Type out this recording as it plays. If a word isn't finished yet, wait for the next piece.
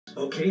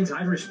O'Kane's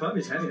Irish Pub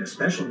is having a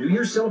special New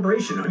Year's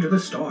celebration under the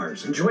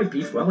stars. Enjoy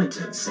beef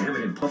Wellington,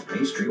 salmon and puff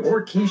pastry,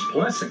 or quiche,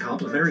 plus a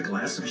complimentary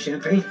glass of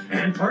champagne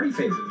and party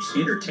favors.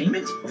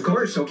 Entertainment? Of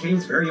course,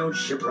 O'Kane's very own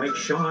Shipwright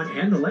Sean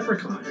and the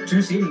Leprechaun. 2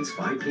 seatings,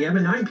 5 p.m.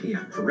 and 9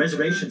 p.m. For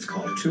reservations,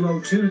 call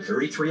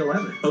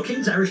 202-3311.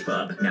 O'Kane's Irish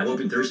Pub, now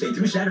open Thursday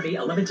through Saturday,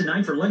 11 to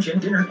 9 for lunch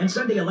and dinner, and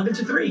Sunday, 11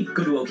 to 3.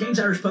 Go to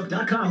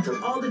O'Kane'sIrishPub.com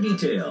for all the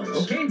details.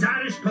 O'Kane's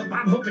Irish Pub,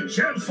 Bob Hope and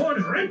Gerald Ford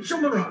of Rancho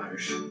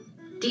Mirage.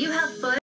 Do you have foot?